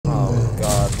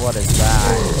What is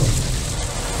that?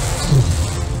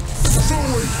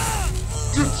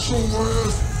 Get your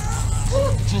ass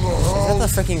back to the house. Is that the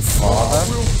freaking father?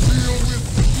 We'll deal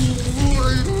with you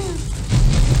later.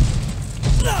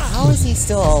 How is he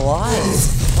still alive?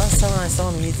 Last time I saw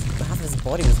him, half of his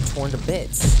body was torn to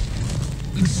bits.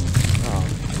 Oh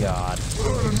god.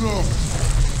 Enough.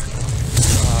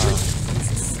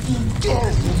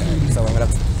 Okay, so I'm gonna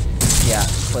have to, yeah,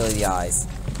 clearly the eyes.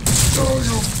 Now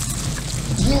you're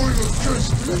going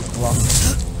against me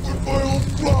with my own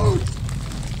blood.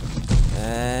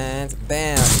 And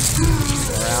bam!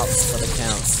 We're out for the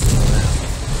counts.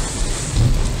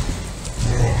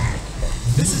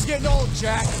 This is getting old,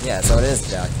 Jack. Yeah, so it is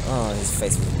Jack. Oh, his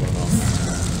face was blown off.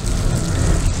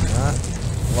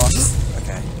 Lost.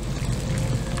 Okay.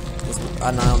 Just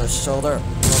an eye on his shoulder.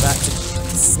 Go back to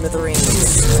smithereens.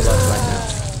 Right now.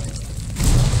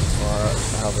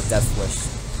 Or the death wish.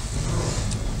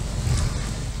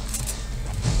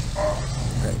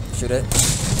 Okay, shoot it.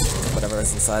 Whatever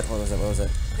is inside. What was it? What was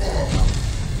it?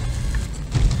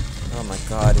 Oh my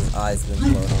god, his eyes been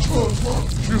blown off.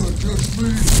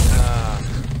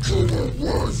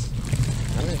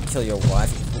 I'm gonna kill your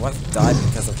wife. Your wife died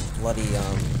because of bloody,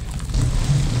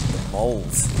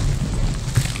 moles.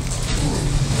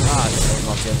 Ah, I'm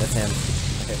not dealing with him.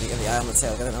 Okay, get the eye on the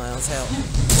tail, get an eye on the tail.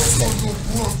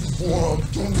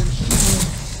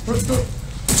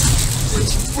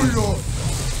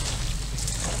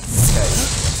 Okay,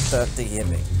 don't think he hit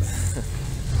me.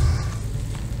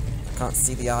 I can't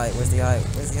see the eye. Where's the eye?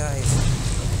 Where's the eyes?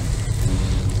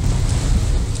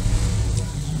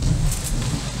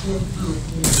 Oh,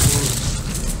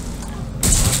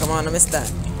 come on, I missed that.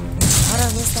 How did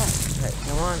I miss that? Okay,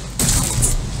 come on.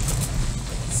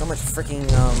 So much freaking,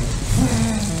 okay.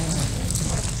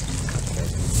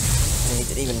 He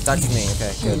didn't even touch me.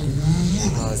 Okay, good.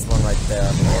 Oh, there's one right there.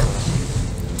 I'm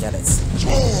gonna get it.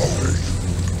 Okay.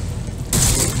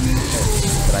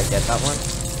 Did I get that one?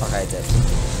 Okay, I did.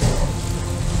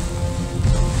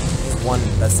 There's one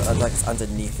that's like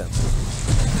underneath him.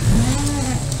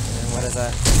 And what is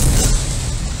that?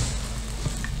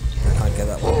 I can't get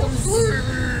that one.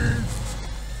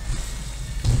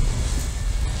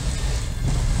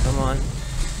 Come on.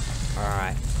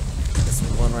 Alright. There's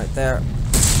one right there.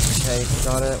 Okay,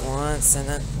 got it once, and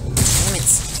then... Damn it!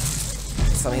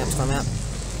 It's coming up, it's coming up.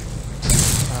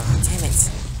 Ah, damn it.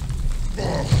 No.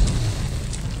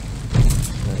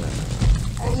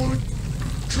 I want to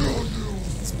kill you.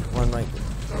 There's one right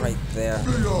there.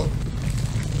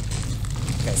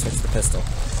 Okay, switch the pistol.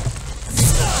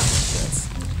 Good.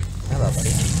 Hello,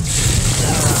 buddy.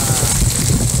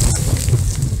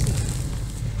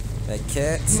 Big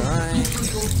kit, sign.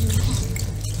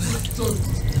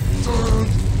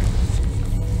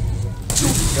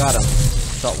 Got him.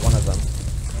 Shot one of them.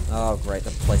 Oh, great,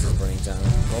 the place is burning down.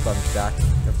 Well done, Jack.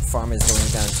 Your farm is going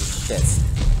down to shit.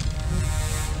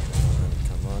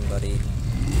 Come on, buddy. I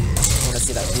want to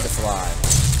see that beautiful eye.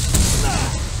 I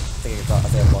think I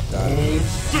blocked that.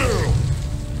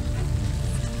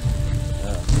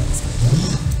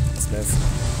 Let's move.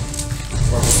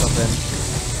 Level something.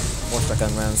 More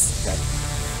shotgun rounds. Okay.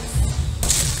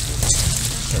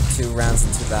 Okay, 2 rounds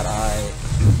into that eye.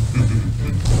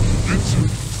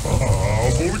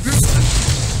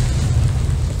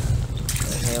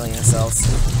 Healing ourselves.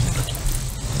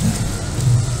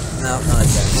 No, not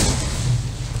again.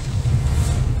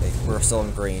 Okay, we're still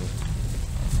in green.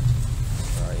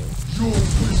 Where are you?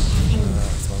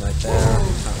 There's one right there.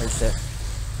 Can't reach it.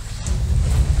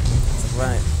 There's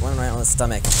one right on the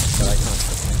stomach, but I can't.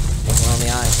 There's one on the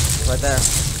eye. It's right there.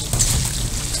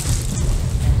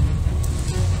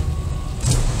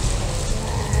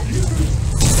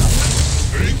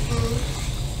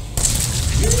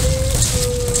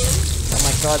 Oh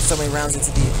my god, so many rounds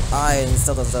into the eye and it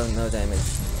still does no damage.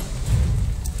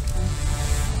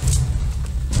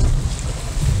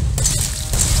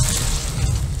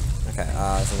 Okay,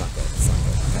 this is not good. It's not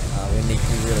good. Okay, we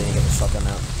really need to get the shotgun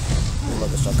out. I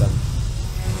love the shotgun.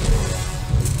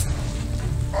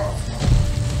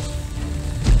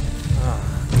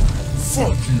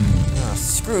 Fuck you. Oh,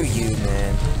 screw you,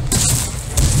 man.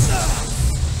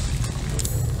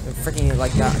 You're freaking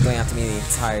like going after me the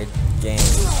entire game.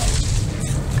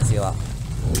 See you lot.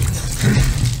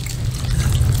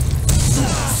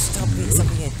 Stop being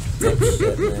something in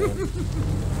dipshit, man.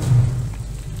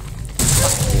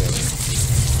 Fuck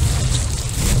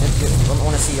you. I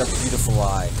want to see your beautiful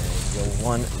eye, man. Your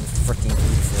one freaking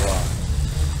beautiful eye.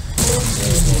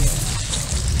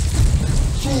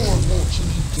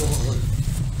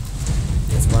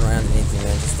 There's one right underneath you,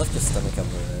 man. Just lift your stomach up a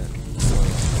little bit.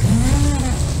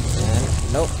 And,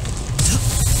 nope.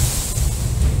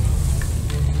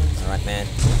 Alright, man.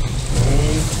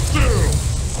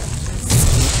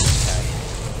 Okay.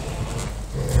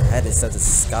 Head is so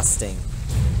disgusting.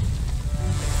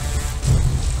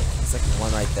 There's like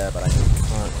one right there, but I can't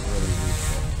really reach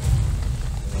it.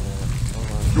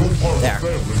 Hold on. You're part There. of the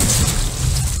family.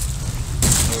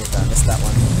 Oh, I missed that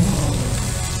one.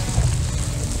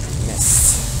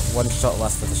 Missed. One shot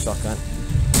left with the shotgun.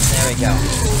 There we go.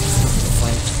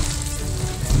 Flame.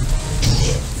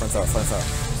 Front throw, front throw.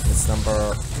 It's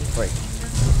number 3.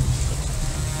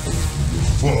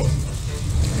 Fun.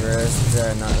 Is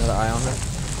there another eye on her?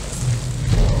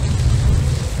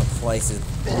 The place is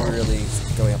really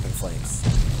going up in flames.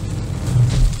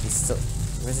 He's still.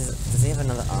 Does he have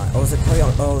another eye? Oh, is it probably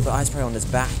on? Oh, the eye's probably on his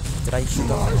back. Did I shoot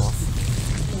the eye off?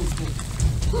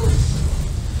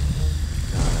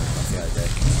 No, that's the idea.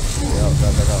 Go,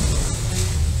 go, go, go.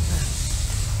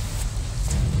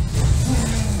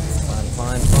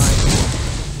 Climb.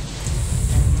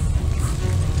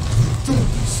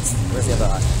 Where's the other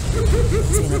eye?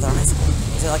 Where's the other eye?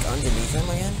 Is it like underneath him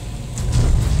again?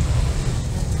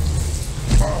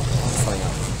 It's coming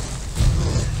up.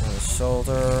 On his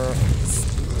shoulder. It's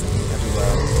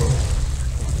everywhere.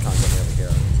 Can't get me over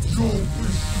here.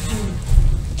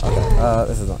 Okay,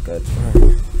 this is not good.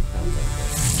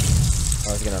 I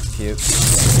was gonna puke.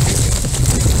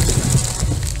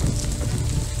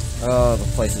 Oh, the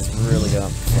place is really going up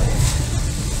in flames.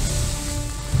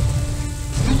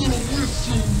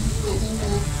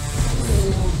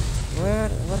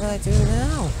 What did I do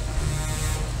now?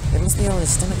 It must be on his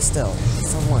stomach still.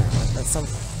 Somewhere. Like some...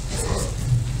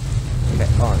 Okay,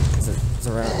 on. It's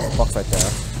around the box right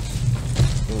there.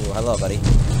 Ooh, hello, buddy.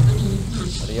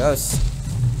 Adios.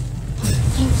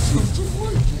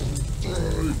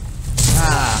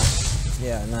 Ah!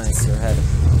 Yeah, nice, your head.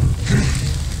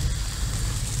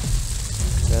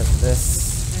 Get this.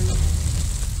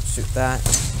 Shoot that.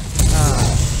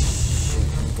 Ah! Shoot,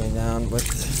 I'm going down with...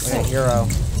 Okay, hero.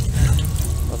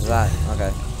 What's that?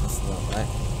 Okay. That's the one, right?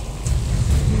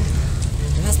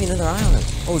 There has to be another eye on him.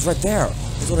 Oh, he's right there.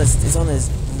 It's on his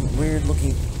weird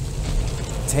looking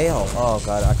tail. Oh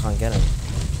god, I can't get him.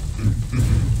 I'm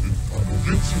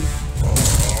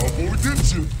gonna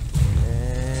get you.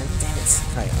 And damn it.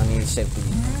 Okay, I need to shape the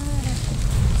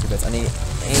secrets. I need to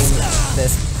aim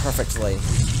this perfectly.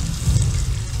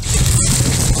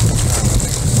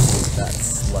 That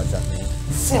sludge at me.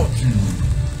 Fuck you.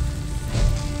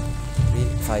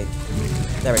 Fight.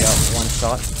 There we go. One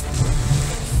shot.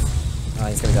 Oh,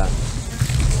 he's gonna die.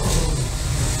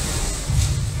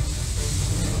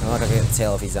 I'm not gonna get the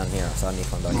tail if he's down here, so I need to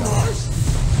come back up.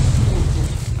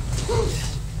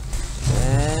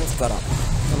 And got up.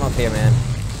 Come up here, man.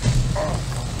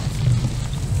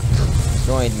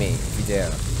 Join me if you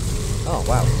dare. Oh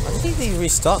wow, I think they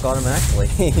restock automatically.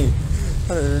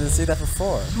 I didn't see that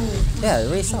before. Yeah, it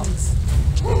restocks.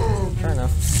 Fair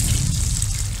enough.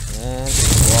 And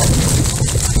walk.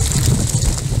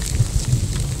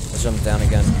 I'll jump down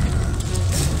again.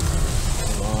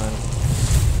 Come on.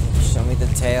 Show me the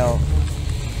tail.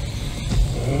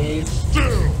 Hold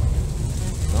still.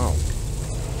 Oh.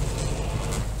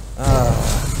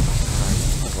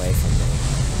 Away from me.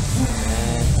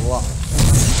 And walk.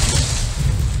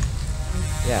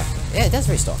 Yeah, it does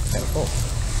restock. Okay, cool.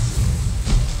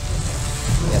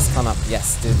 Yes, come up.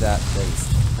 Yes, do that, please.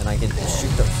 And I can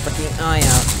shoot the freaking eye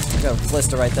out. I got a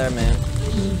blister right there, man.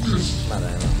 Not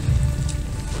ammo.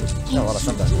 Got a lot of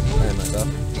something. Ammo, though.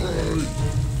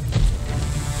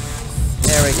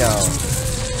 There we go.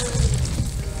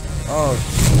 Oh,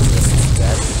 Jesus, he's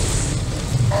dead.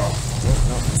 Oh,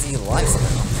 no, is he alive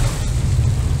somehow?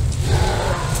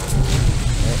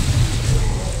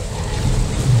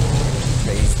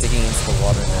 Okay, he's digging into the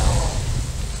water now.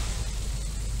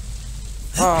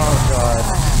 Oh, God.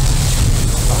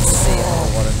 I'm safe in the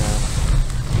water now.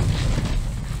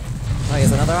 Oh, he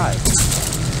has another eye.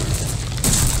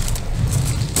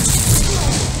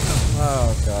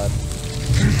 Oh, God.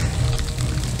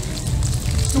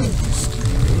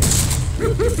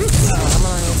 How am I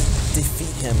going to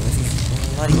defeat him if he's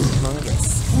bloody humongous?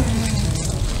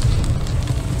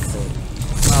 Let's see.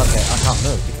 Okay, I can't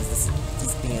move because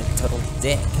he's being a total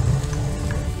dick.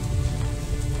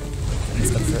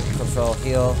 Let's control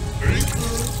heal.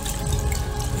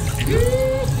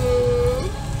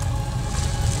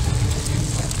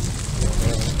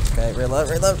 Okay, reload,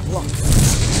 lock.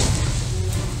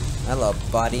 Hello,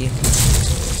 buddy.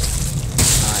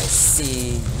 I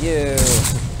see you.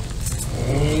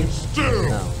 Hold still.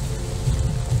 No.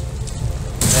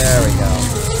 There we go.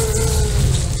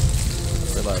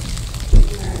 Reload.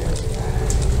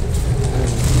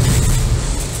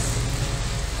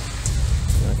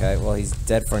 Okay, well he's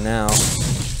dead for now.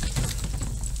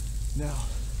 Now,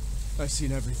 I've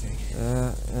seen everything.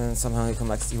 And somehow he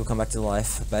will come back to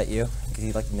life. I bet you, because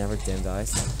he like never dim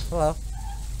dies. Hello.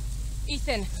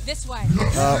 Ethan, this way.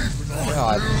 Oh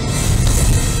God.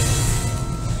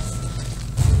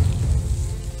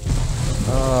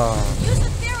 Oh. Use the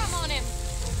serum on him.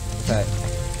 Okay.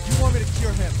 You want me to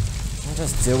cure him? I'll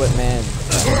just do it, man.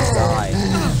 Die.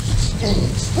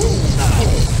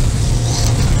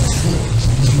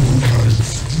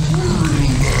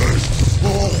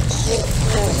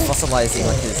 Fossilizing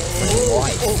like his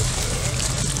wife.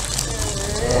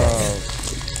 Oh.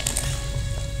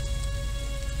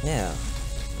 Yeah.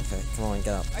 Okay, come on,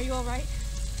 get up. Are you alright?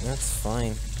 That's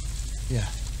fine. Yeah.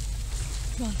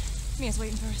 Come on. Mia's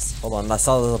waiting for us. Hold on, I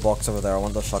saw the little box over there. I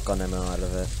want the shotgun ammo out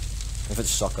of it. If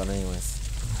it's shotgun, anyways.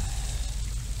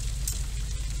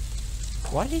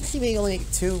 Why did he only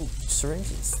make 2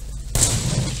 syringes?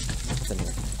 What's in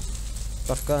here?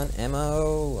 Shotgun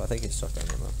ammo. I think it's shotgun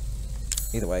ammo.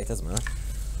 Either way, it doesn't matter.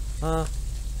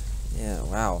 Yeah,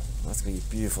 wow. That's gonna be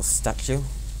a beautiful statue.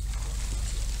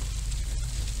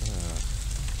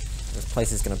 This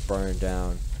place is gonna burn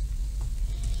down.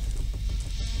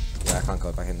 Yeah, I can't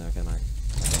go back in there, can I?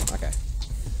 Okay.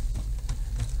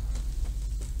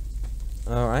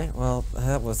 Alright, well,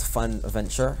 that was a fun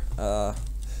adventure. I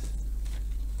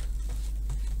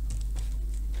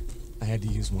had to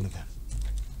use one of them.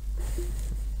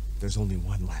 There's only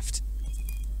one left.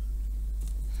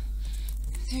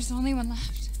 There's only one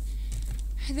left.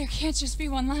 There can't just be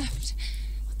one left.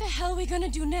 What the hell are we gonna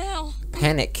do now?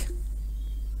 Panic.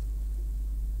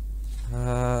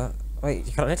 Wait,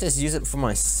 can I just use it for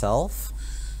myself?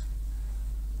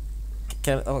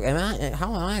 How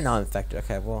am I not infected?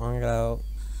 Okay, well, I'm gonna go.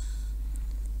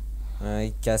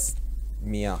 I guess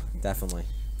Mia, definitely.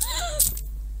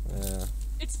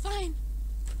 It's fine.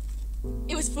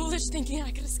 It was foolish thinking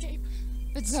I could escape.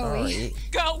 But Zoe, Sorry.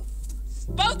 go!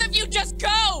 Both of you just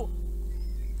go!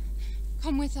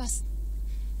 Come with us.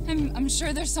 I'm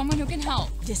sure there's someone who can help.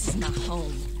 This is my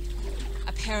home.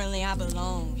 Apparently I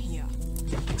belong here.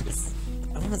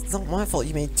 It's not my fault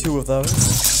you made 2 of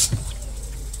those.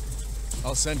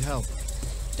 I'll send help.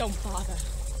 Don't bother.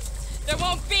 There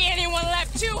won't be anyone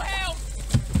left to help!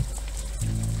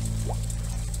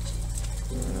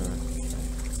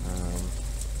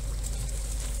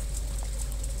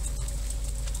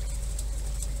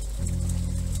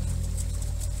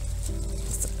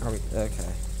 Are we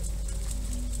okay?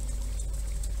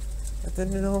 I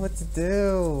didn't know what to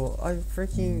do. I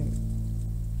freaking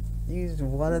used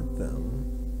one of them.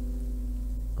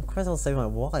 Of course I'll save my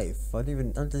wife. I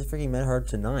just freaking met her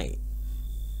tonight.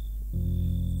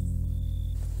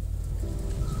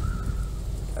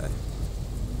 Okay.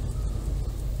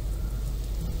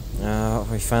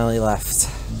 We finally left.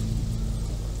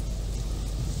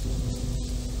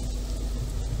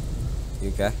 You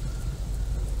okay?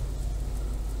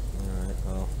 Alright,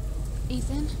 well.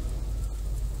 Ethan?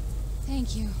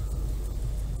 Thank you.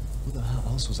 Who the hell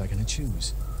else was I gonna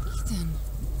choose? Ethan.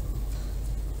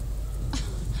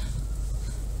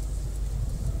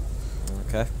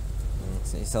 Okay.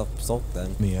 See yourself sulk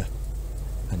then. Mia,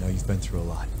 I know you've been through a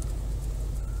lot.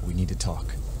 We need to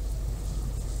talk.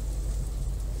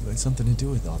 You had something to do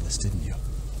with all this, didn't you?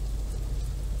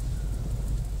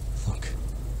 Look,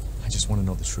 I just want to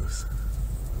know the truth.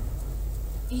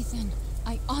 Ethan,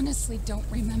 I honestly don't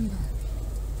remember.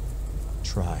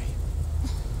 Try.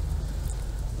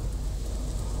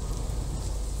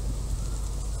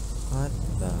 What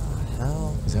the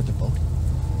hell? Is that the boat?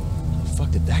 How the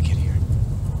fuck did that get here?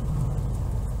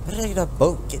 How did a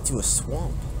boat get to a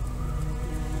swamp?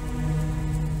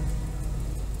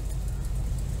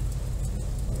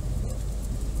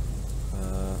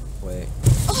 Wait.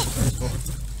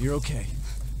 You're okay.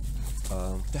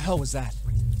 The hell was that?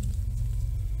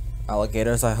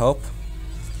 Alligators, I hope.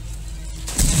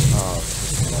 Oh,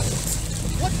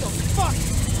 What the fuck?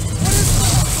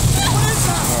 What is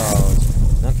that?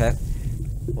 oh, okay.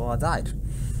 Well, I died.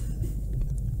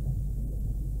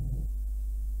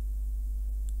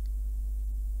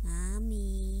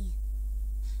 Mommy.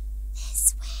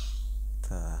 This way.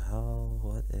 The hell?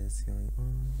 What is going on?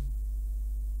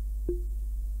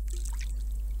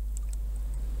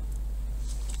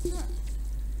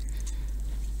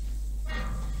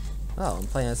 Oh, I'm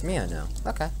playing as Mia now.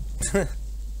 Okay.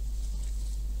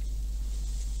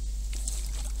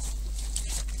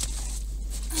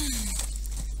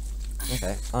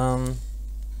 Okay,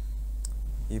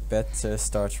 you better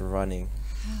start running.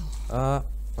 How?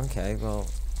 Okay, well,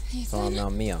 so I'm Ethan? now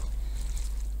Mia.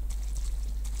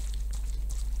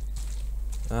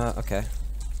 Okay.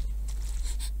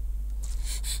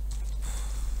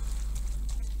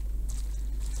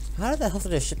 How the hell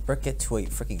did a shipwreck get to a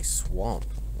freaking swamp?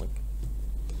 Like,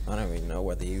 I don't even know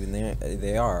where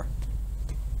they are.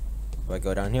 Do I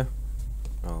go down here?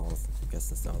 Oh, I guess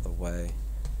that's not the way.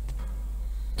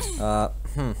 I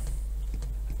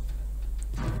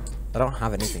don't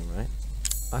have anything, right?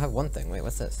 I have one thing. Wait,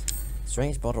 what's this?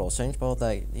 Strange bottle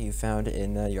that you found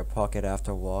in your pocket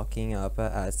after walking up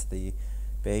at the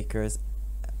baker's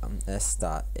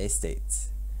estate.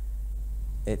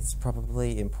 It's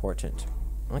probably important.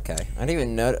 Okay, I didn't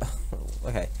even know.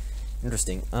 Okay,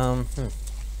 interesting.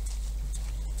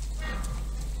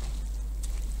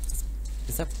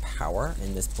 Is there power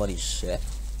in this bloody ship?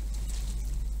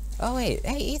 Oh wait,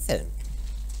 hey Ethan.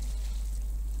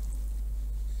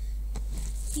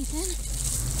 Ethan?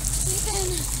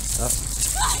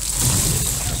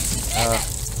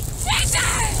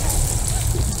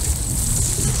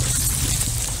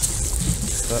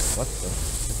 What the?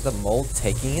 Is the mold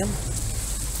taking him?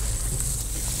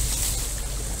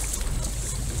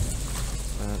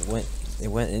 It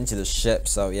went into the ship,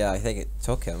 so yeah, I think it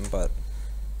took him, but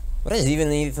what does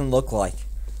Ethan look like?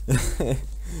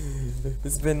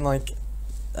 It's been like you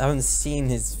haven't seen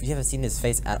his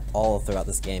face at all throughout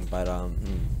this game, but I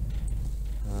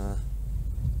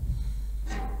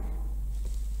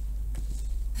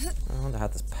wonder how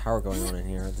this power going on in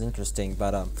here. It's interesting,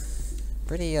 but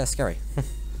pretty scary.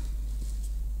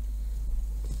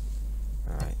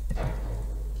 Alright.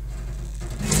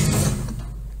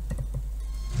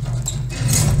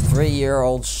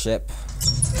 3-year-old ship.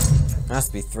 Has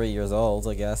to be 3 years old,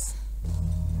 I guess.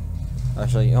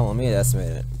 Actually, let me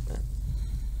estimate it.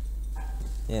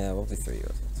 Yeah, we'll be 3 years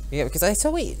old. Yeah, because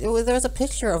there was a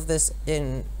picture of this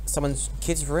in someone's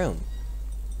kid's room.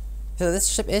 So this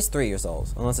ship is 3 years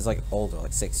old, unless it's like older,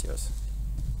 like 6 years.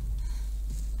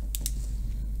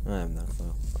 I have no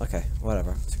clue. Okay,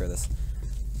 whatever. Screw this.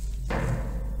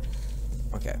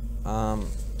 Okay.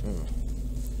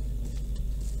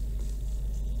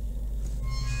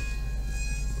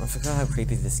 I forgot how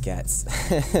creepy this gets.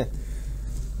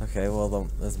 Okay, well,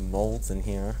 there's molds in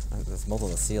here. There's mold on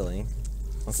the ceiling.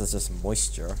 Unless it's just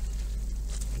moisture.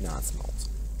 No, it's mold.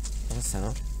 What a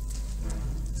sound.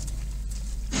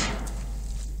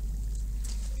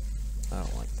 I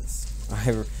don't like this.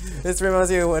 This reminds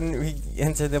me of when we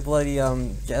entered the bloody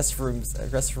guest room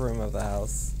of the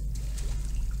house.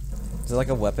 Is it like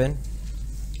a weapon?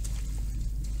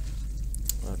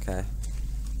 Okay.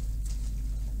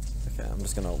 Okay, I'm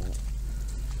just gonna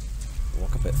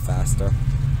walk a bit faster.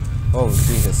 Oh,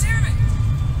 Jesus.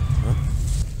 Huh?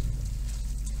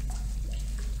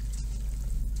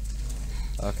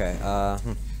 Okay,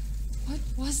 What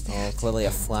was that? Oh, clearly a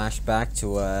flashback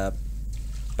to a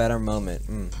better moment.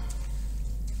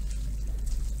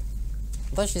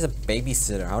 I thought she's a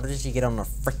babysitter. How did she get on a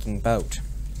freaking boat?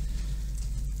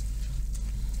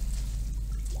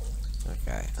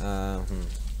 Okay,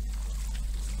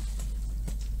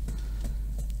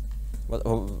 What?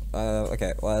 Oh,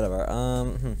 okay, whatever.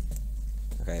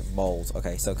 Okay, mold.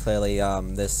 Okay, so clearly,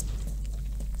 this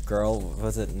girl,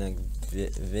 was it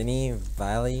Vinny?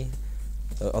 Valley?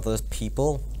 Are those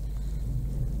people?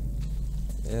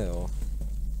 Ew.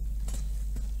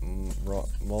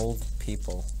 Mold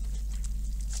people.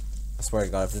 I swear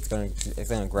to God, if it's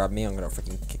gonna grab me, I'm gonna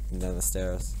freaking kick them down the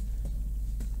stairs.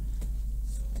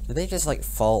 Did they just like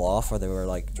fall off, or they were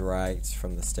like dragged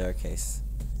from the staircase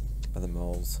by the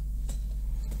moles?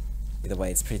 Either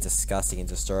way, it's pretty disgusting and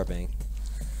disturbing.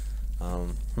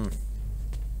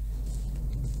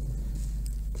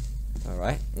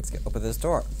 Alright, let's open this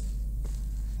door.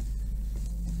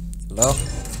 Hello?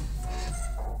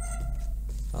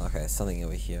 Okay, something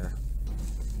over here.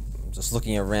 I'm just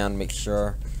looking around, make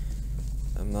sure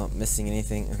I'm not missing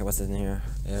anything. Okay, what's in here?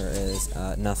 There is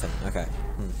nothing. Okay.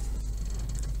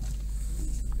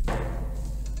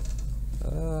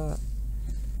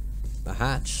 A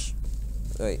hatch.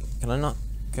 Wait, can I not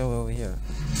go over here?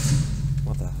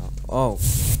 What the hell? Oh.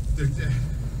 They're dead.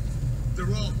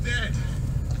 They're all dead.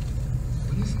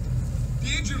 What is it?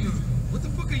 The engine room. What the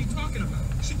fuck are you talking about?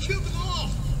 She killed them all.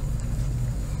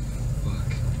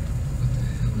 Fuck. What the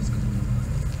hell is going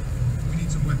on? We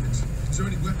need some weapons. Is there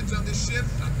any weapons on this ship?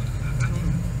 I don't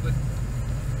know. But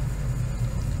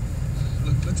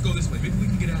look, let's go this way. Maybe we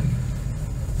can get out of here.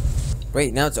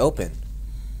 Wait, now it's open.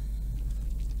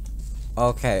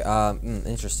 Okay,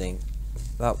 interesting.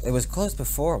 It was closed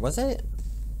before, was it?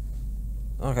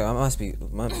 Okay, I might be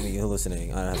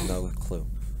hallucinating. I have no clue.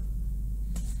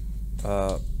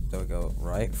 Do we go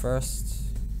right first?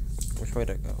 Which way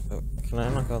to go? Can I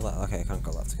not go left? Okay, I can't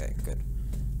go left. Okay, good.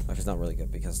 Which is not really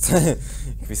good because it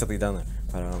could be something down there.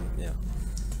 But yeah.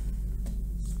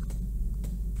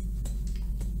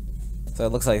 So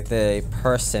it looks like the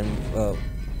person,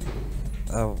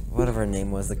 whatever her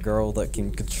name was, the girl that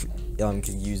can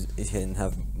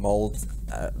have mold,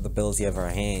 the ability of her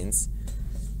hands,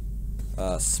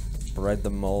 spread the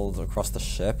mold across the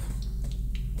ship.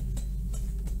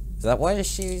 Is that why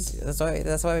she's? That's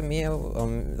why Mia.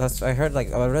 That's I heard.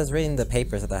 Like I was reading the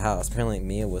papers at the house. Apparently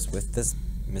Mia was with this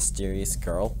mysterious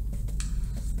girl.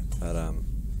 But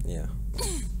yeah.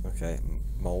 Okay,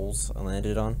 moles I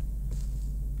landed on.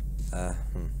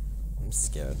 I'm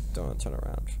scared. Don't want to turn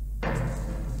around.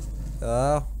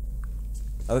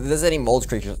 Oh, if there's any mold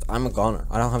creatures, I'm a goner.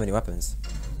 I don't have any weapons.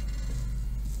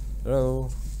 Hello.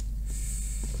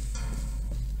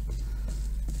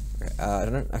 Okay, I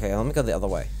don't. Okay, let me go the other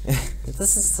way.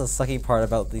 This is the sucky part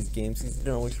about these games. You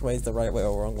don't know which way is the right way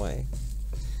or wrong way.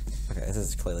 Okay, this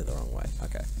is clearly the wrong way.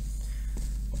 Okay.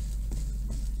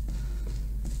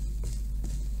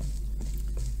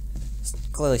 It's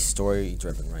clearly story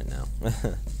driven right now.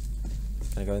 Can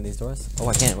I go in these doors? Oh,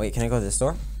 I can't. Wait, can I go to this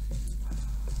door?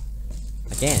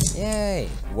 I can. Yay!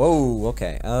 Whoa.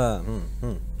 Okay.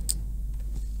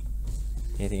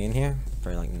 Anything in here?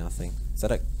 Probably like nothing. Is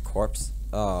that a corpse?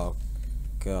 Oh,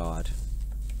 God.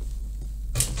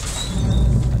 I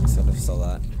sort of saw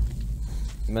that.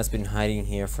 He must have been hiding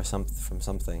here for from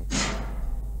something.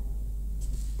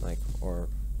 Like, or...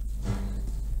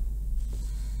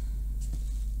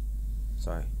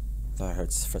 Sorry. I thought I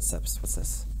heard footsteps. What's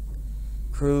this?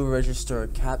 Crew register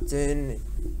Captain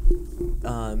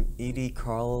Edie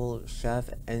Carl, Chief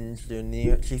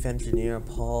Engineer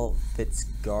Paul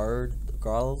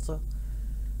Fitzgerald,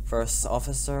 First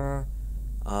Officer,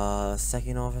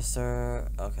 Second Officer.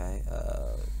 Okay,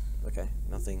 okay,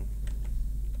 nothing.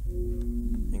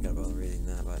 Ain't gonna bother reading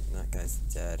that, but that guy's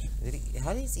dead.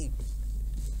 How did he?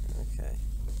 Okay.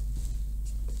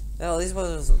 Oh, this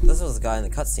was the guy in the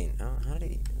cutscene. Oh, how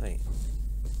did he? Wait.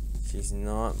 She's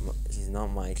not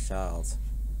my child.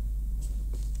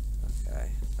 Okay.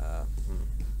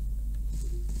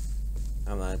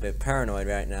 I'm a bit paranoid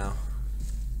right now.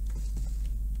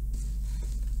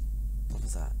 What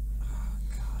was that? Oh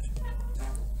God.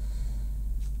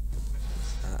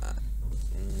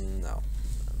 No.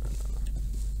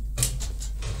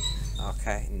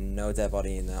 Okay, no dead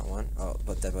body in that one. Oh,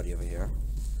 but dead body over here.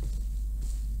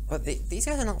 But these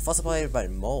guys are not fossilized by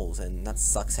moles, and that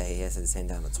sucks. Hey, he has his hand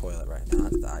down the toilet right now.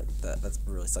 That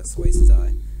really sucks ways to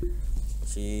die.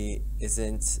 She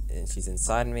isn't, and she's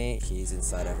inside me. She's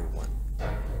inside everyone.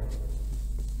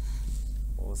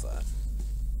 What was that?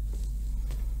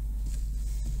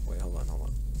 Wait, hold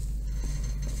on.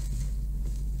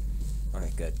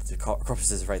 Okay, good. The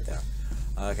corpse is right there.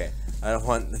 Okay, I don't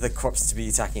want the corpse to be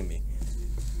attacking me.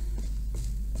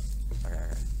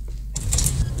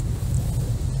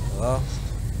 Hello?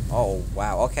 Oh,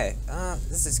 wow, okay.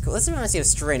 This is cool. This reminds me of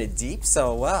Stranded Deep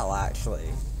so well,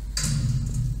 actually.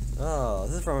 Oh,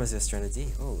 this reminds me of Stranded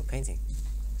Deep. Oh, the painting.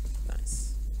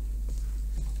 Nice.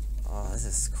 Oh, this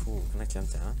is cool. Can I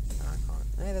jump down? No, I can't.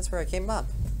 Hey, that's where I came up.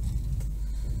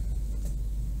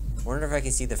 Wonder if I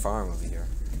can see the farm over here.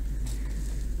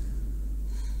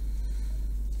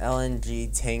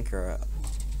 LNG tanker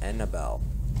Annabelle.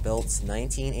 Built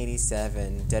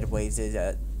 1987. Deadweighted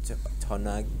at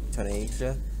tonnage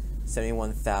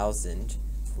 71,000,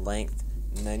 length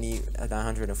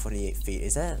 948 feet.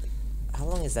 Is that, how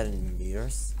long is that in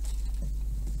meters?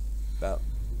 About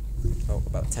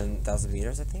 10,000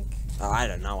 meters, I think. Oh, I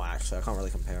don't know actually. I can't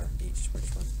really compare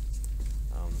which one.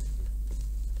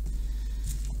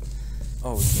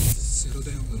 Oh Jesus! Settle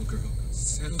down, little girl.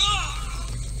 Settle.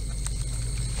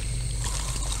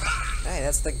 Hey,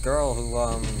 that's the girl who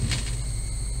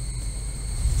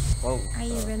Whoa. Are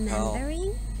you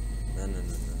remembering? No.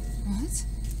 What?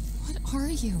 What are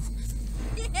you?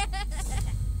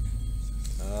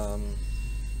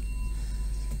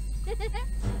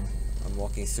 I'm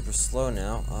walking super slow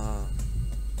now.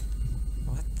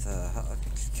 What the hell?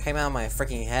 She came out of my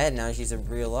freaking head, now she's in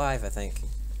real life, I think.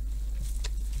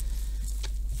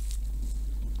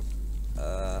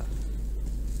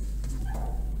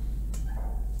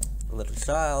 Little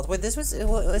child. Wait, this was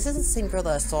this the same girl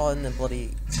that I saw in the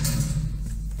bloody...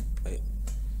 Wait.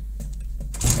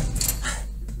 Okay.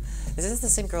 Is this the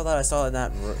same girl that I saw in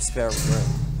that spare room?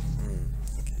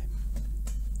 Okay.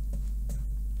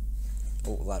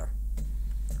 Oh, ladder.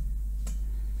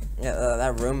 Yeah,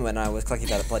 that room when I was collecting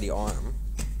that bloody arm.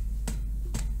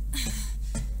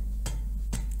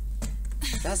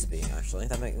 It has to be, actually.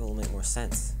 That will make more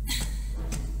sense.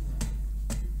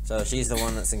 So she's the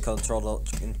one that's in control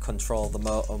of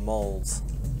the molds.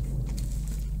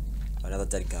 Another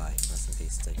dead guy. Rest in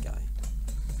peace, dead guy.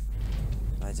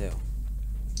 What do I do?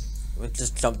 It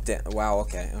just jumped down. Wow,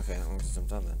 okay, okay. I'm just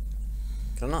jumped down then.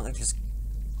 Can I not like, just...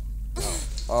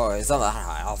 Oh, it's not that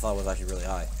high. I thought it was actually really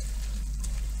high.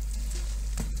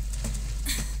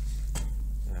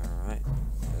 Alright.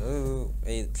 Ooh,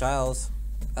 hey, Giles.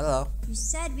 Hello. You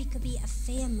said we could be a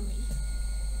family.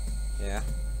 Yeah.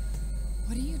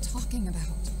 What are you talking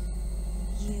about?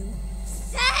 You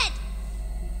said!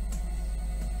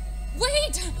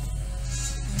 Wait! I'm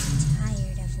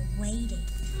tired of waiting.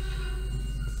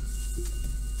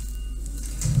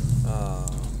 Oh,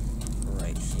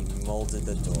 right. He molded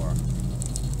the door.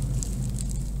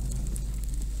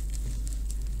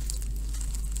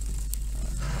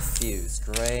 A fuse,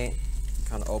 great.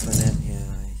 Can't open it. Yeah,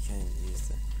 I can't use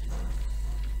it.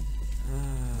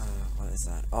 What is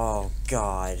that? Oh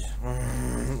God!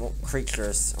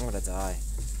 Creatures! I'm gonna die.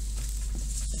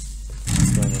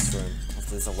 Let's go in this room. Hopefully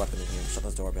there's a weapon in here. Shut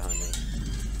the door behind me.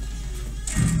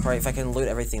 Probably if I can loot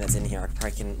everything that's in here, I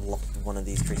probably can lock one of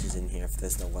these creatures in here if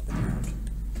there's no weapon around.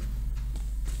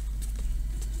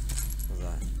 What was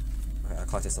that? Okay, I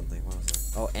collected something. What was it?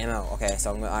 Oh, ammo. Okay,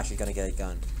 so I'm actually gonna get a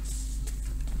gun.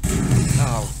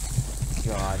 Oh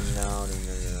God, no,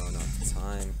 not the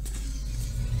time.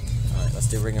 Alright, let's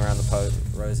do ring around the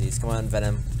rosies. Come on,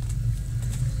 Venom.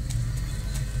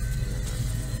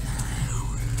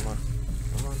 Come on,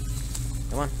 come on,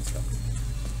 come on. Let's go.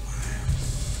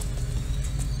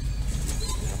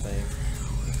 Nothing.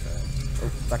 Okay.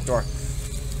 Oh, back door.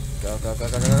 Go, go, go,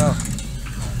 go, go, go, go.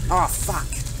 Oh, fuck.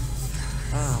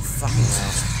 Oh, fucking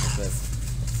hell. What's this?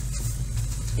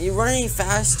 Can you run any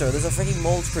faster? There's a freaking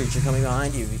mold creature coming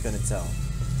behind you if you couldn't tell.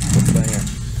 Let's go in here.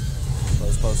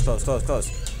 Close, close, close, close,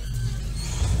 close.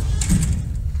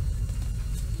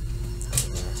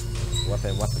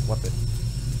 Weapon, weapon, weapon.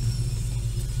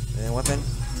 And weapon?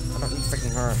 I don't need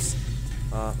freaking herbs.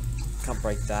 Can't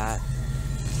break that.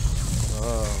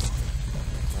 Oh.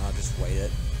 I'll just wait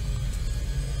it.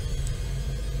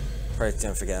 Probably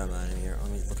gonna forget I'm not in here.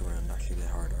 Let me look around actually a bit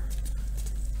harder.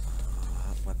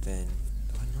 Weapon.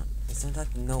 Do I not? Isn't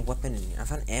that no weapon in here? I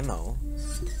found ammo.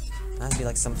 That has to be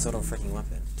like some sort of freaking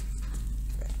weapon.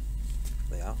 Okay.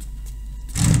 Lay out.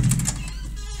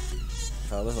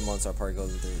 If I lose a monster, I'll probably go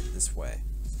this way.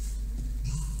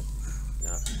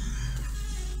 No.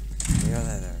 Where are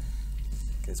they there?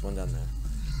 Okay, there's one down there.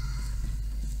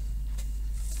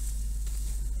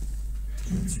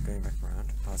 It's going back around.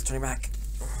 Oh, it's turning back.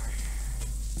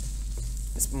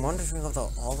 This monster's going to go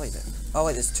all the way there. Oh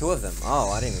wait, there's two of them.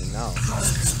 Oh, I didn't even know.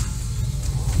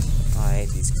 Oh, I hate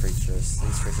these creatures.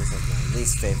 These creatures are my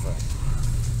least favorite.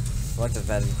 I like the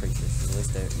venom creatures, because at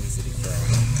least they're easy to kill.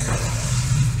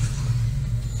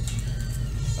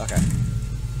 Okay.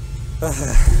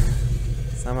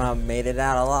 Somehow made it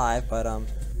out alive, but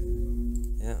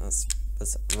yeah, let's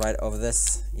right over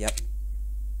this. Yep.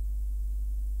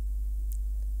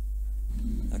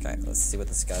 Okay, let's see what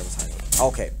this guy was hiding.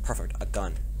 Okay, perfect. A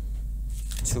gun.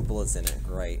 2 bullets in it.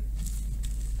 Great.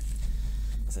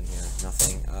 What's in here?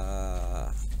 Nothing.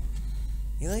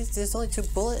 There's only 2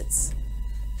 bullets.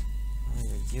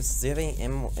 Do you have any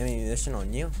ammunition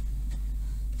on you?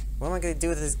 What am I gonna do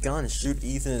with this gun? Shoot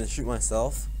Ethan and shoot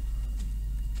myself?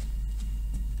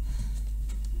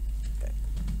 Okay.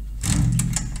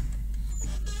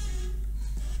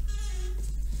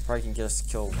 Probably can just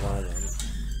kill one of them.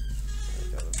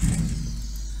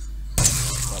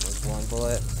 That was 1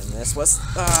 bullet, and this was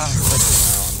no, I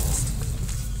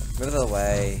missed. Move it out of the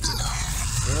way.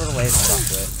 Move it out of the way, stuck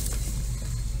to it.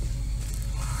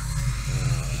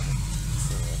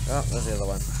 Oh, there's the other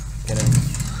one. Get in.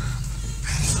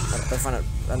 I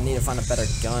need to find a better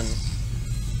gun.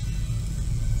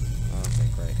 Okay,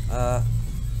 great.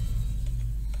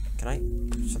 Can I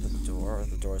shut the door?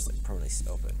 The door is like permanently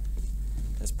open.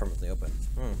 It's permanently open.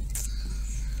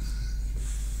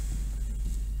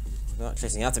 They're not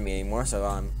chasing after me anymore, so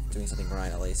I'm doing something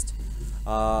right at least.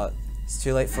 It's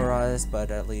too late for us,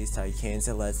 but at least I can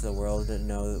to let the world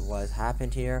know what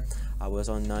happened here. I was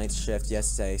on night shift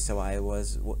yesterday, so I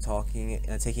was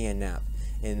taking a nap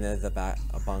in the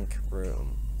bunk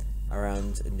room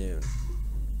around noon.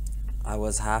 I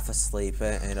was half asleep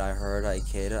and I heard a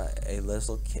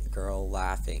little girl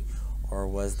laughing, or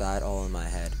was that all in my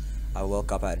head? I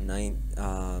woke up at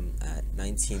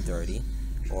 19:30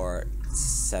 or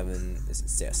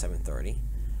 7:30.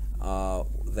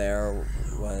 There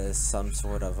was some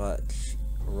sort of a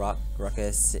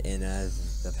ruckus in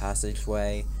the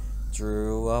passageway.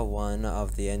 Drew, one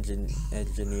of the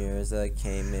engineers,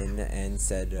 came in and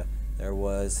said there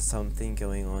was something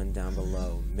going on down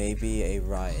below, maybe a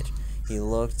riot. He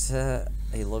looked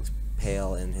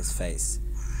pale in his face.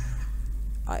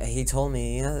 He told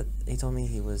me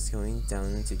he was going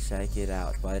down to check it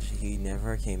out, but he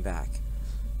never came back.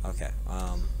 Okay.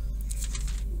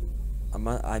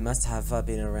 I must have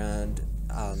been around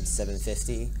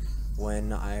 7:50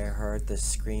 when I heard the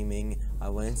screaming. I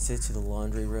went to the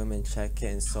laundry room and checked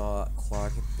and saw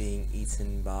Clark being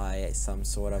eaten by some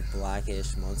sort of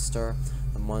blackish monster.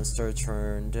 The monster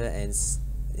turned and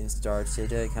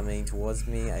started coming towards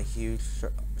me. A huge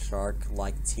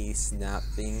shark-like teeth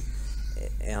snapping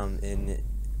in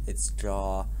its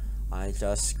jaw. I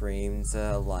just screamed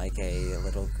like a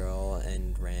little girl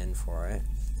and ran for it.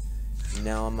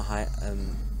 Now I'm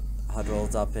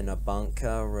huddled up in a bunk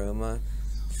room,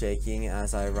 shaking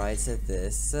as I write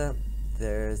this.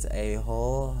 There's a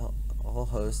whole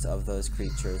host of those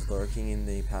creatures lurking in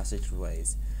the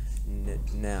passageways.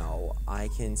 Now I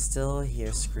can still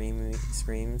hear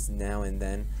screams now and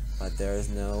then, but there's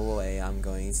no way I'm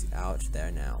going out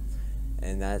there now.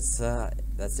 And that's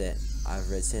it. I've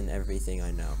written everything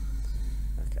I know.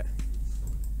 Okay.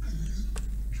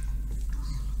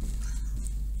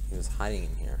 He was hiding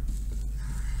in here.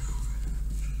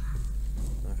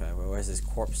 Okay, well, where's his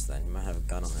corpse then? He might have a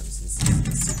gun on him since he's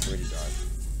a security guard.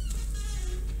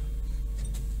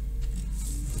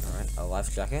 Alright, a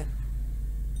life jacket.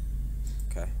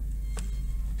 Okay.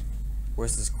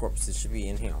 Where's his corpse? It should be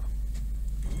in here.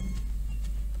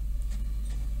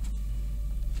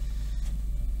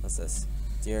 What's this?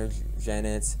 Dear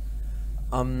Janet,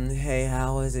 hey,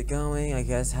 how is it going? I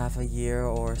guess half a year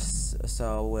or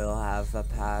so will have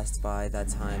passed by that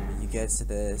time you get to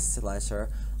this letter.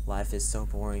 Life is so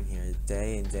boring here,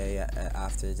 day and day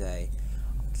after day.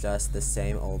 Just the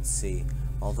same old sea.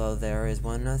 Although there is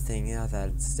one thing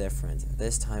that's different.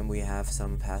 This time we have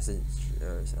some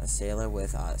passengers, a sailor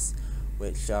with us,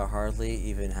 which hardly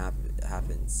even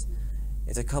happens.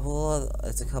 It's a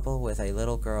couple with a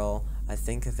little girl. I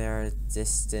think they're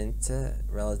distant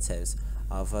relatives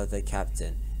of the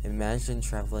captain. Imagine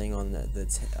traveling on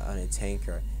a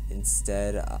tanker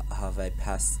instead of a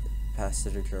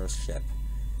passenger ship.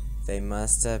 They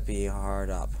must be hard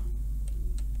up.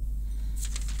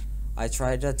 I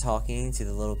tried talking to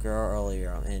the little girl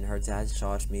earlier, and her dad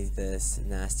shot me this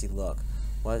nasty look.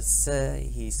 What's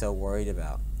he so worried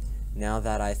about? Now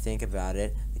that I think about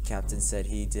it, the captain said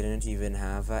he didn't even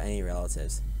have any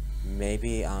relatives.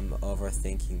 Maybe I'm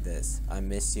overthinking this. I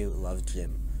miss you, love,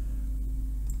 Jim.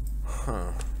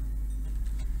 Huh.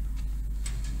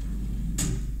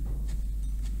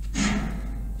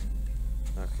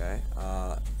 Okay,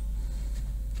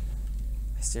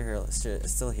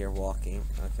 still here walking.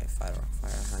 Okay, fire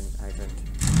hydrant.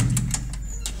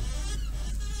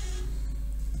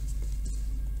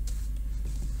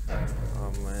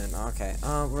 Oh man, okay.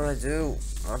 What do I do?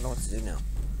 I don't know what to do now.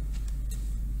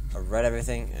 I read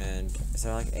everything, and is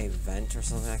there like a vent or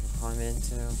something I can climb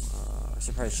into? I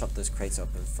should probably shut those crates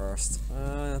open first.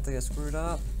 I think I screwed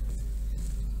up.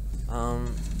 I'll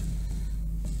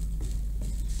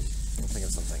think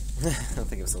of something. I'll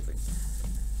think of something.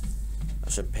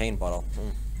 A champagne bottle.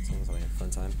 Sounds like a fun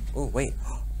time. Oh wait,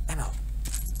 ammo.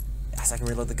 Yes, I can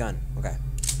reload the gun. Okay.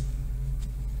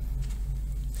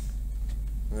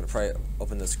 I'm gonna probably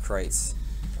open those crates.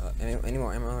 Any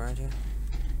more ammo around here?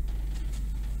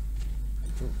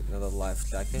 Ooh, another life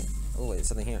jacket. Oh wait, there's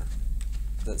something here.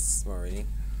 That's more reading.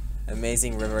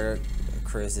 Amazing river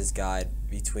cruises guide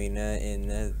between in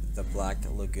the Black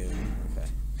Lagoon. Okay,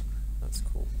 that's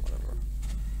cool. Whatever.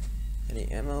 Any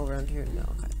ammo around here? No.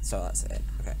 Okay, so that's it.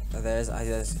 Okay, now there's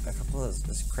a couple of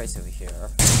those crates over here.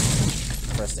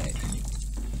 First aid.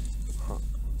 Huh.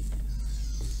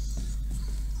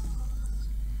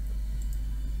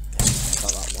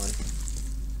 Got that one.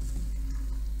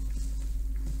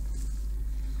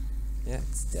 Yeah,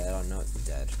 it's dead. I know it's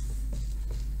dead.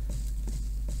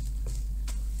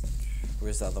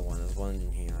 Where's the other one? There's one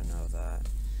in here, I know that.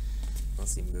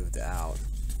 Unless he moved out.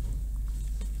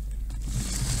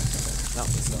 No,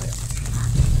 he's still here.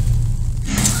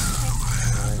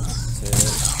 1, 2,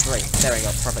 3. There we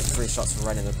go. Perfect. 3 shots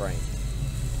right in the brain.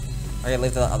 Okay,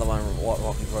 leave the other one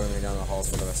walking down the halls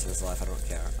for the rest of his life. I don't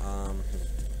care.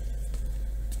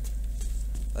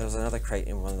 There was another crate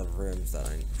in one of the rooms that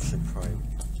I should probably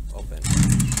open.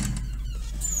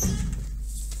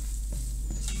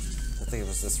 I think it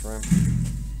was this room.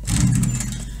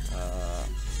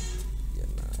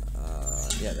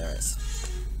 Yeah, there is.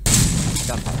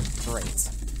 Gunpowder, great.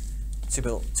 Two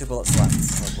bullets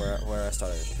left, like where I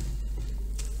started.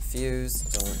 Fuse,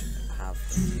 don't have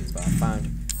the fuse, but I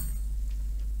found.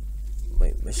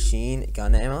 Wait, machine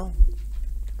gun ammo?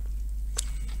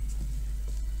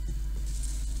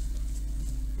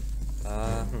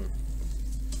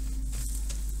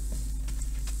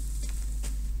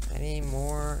 Any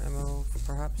more ammo,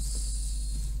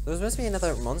 perhaps? There was supposed to be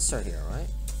another monster here, right?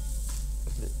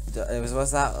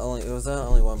 Was that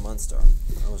only one monster?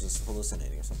 I was just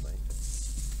hallucinating or something.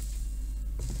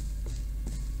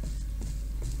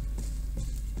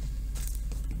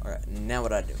 Alright, now what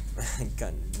do I do?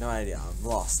 Got no idea. I'm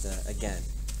lost again.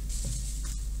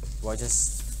 Do I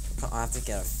have to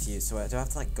get a fuse? So do I have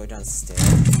to like go downstairs or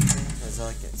something? Or is there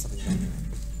like something down here?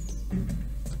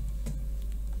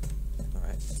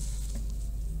 Alright.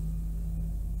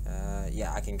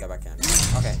 Yeah, I can go back down.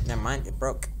 Okay, never mind. It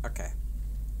broke. Okay.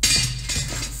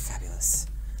 Fabulous.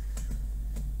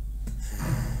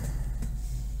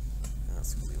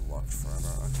 That's gonna be locked forever.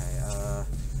 Okay, yeah,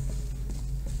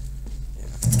 okay.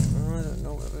 I don't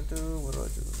know what to do. What do I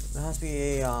do? There has to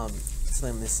be a,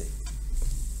 something missing.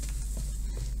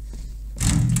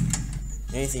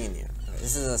 Anything in here? Okay,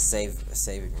 this is a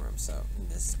saving room, so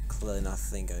there's clearly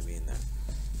nothing gonna be in there.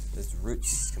 There's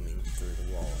roots coming through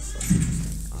the walls, so that's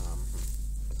interesting.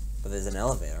 But there's an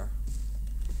elevator.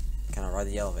 Can I ride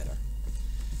the elevator?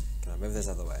 Can I move this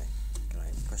other way? Can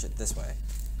I push it this way?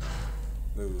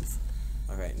 Move.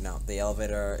 Okay, no, the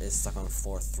elevator is stuck on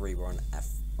floor 3. We're on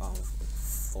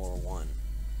floor 1.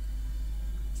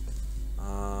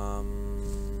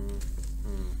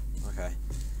 Okay.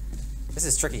 This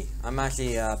is tricky. I'm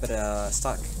actually a bit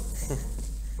stuck.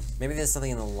 Maybe there's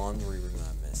something in the laundry room that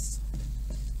I missed.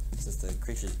 Since the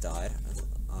creatures died,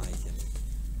 I can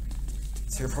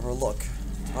take a proper look.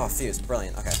 Oh, fuse,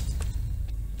 brilliant. Okay.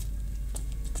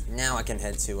 Now I can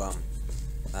head to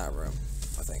that room,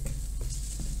 I think.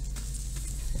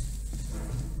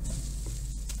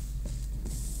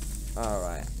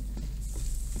 Alright.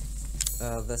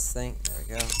 This thing, there we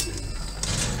go.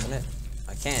 Open it.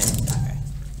 I can. Okay.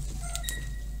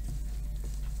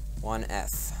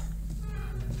 1F.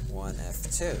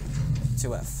 1F2.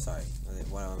 2F, sorry.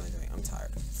 What am I doing? I'm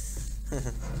tired.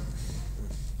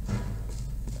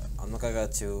 I'm not gonna go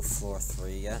to floor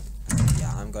 3 yet.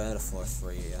 Yeah, I'm going to floor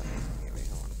 3 yet. Okay, wait,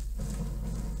 hold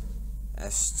on.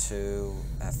 S2,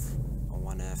 F,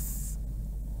 1F,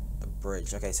 the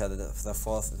bridge. Okay, so the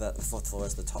fourth floor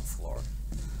is the top floor.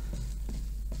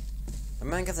 I'm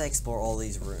gonna have to explore all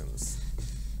these rooms.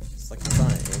 It's like it's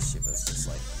not an issue, but it's just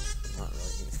like not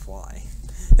really why.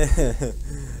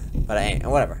 But I ain't,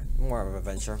 whatever. More of an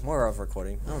adventure, more of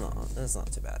recording. I don't know. It's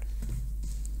not too bad.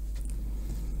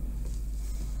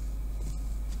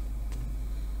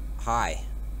 Hi.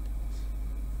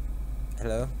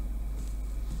 Hello?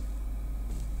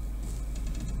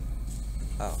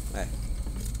 Oh, hey.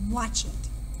 Watch it.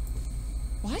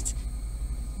 What?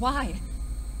 Why?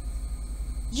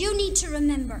 You need to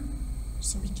remember,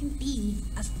 so we can be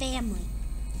a family.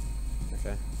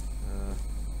 Okay.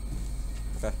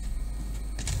 Okay.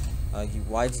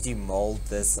 Why did you mold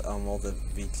this, mold the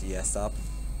VGS up?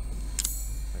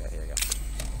 Okay, here we go.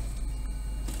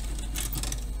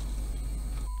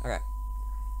 Okay.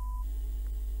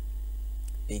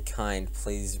 Be kind,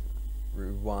 please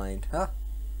rewind. Huh?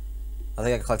 I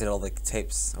think I collected all the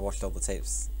tapes. I watched all the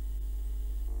tapes.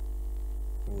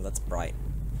 Ooh, that's bright.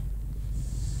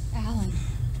 Alan,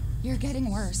 you're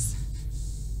getting worse.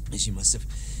 She must have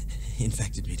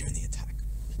infected me during the attack.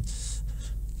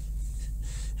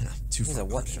 And I'm too far.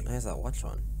 Here's that watch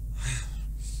on.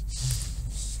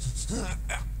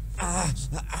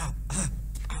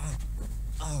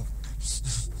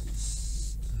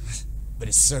 But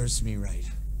it serves me right.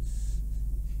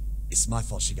 It's my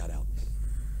fault she got out.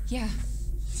 Yeah,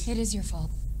 it is your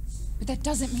fault. But that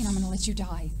doesn't mean I'm gonna let you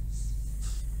die.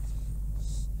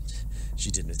 She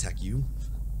didn't attack you?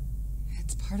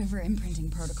 It's part of her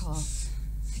imprinting protocol.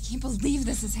 I can't believe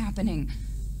this is happening.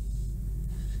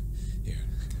 Here.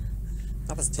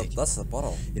 That's the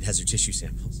bottle. It has her tissue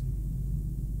samples.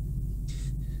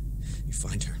 You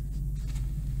find her.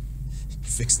 You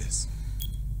fix this.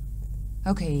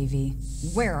 Okay, Evie,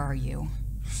 where are you?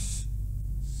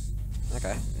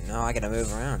 Okay, now I gotta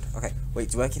move around. Okay, wait,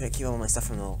 do I get to keep all my stuff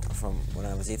from when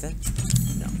I was Ethan?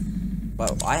 No.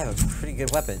 But I have a pretty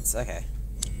good weapons. Okay.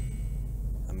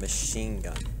 A machine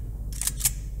gun.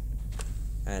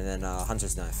 And then a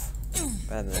hunter's knife.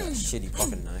 Better than a shitty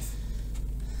pocket knife.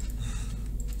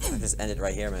 I just end it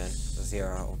right here, man. Just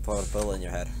here, I'll put a bullet in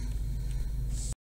your head.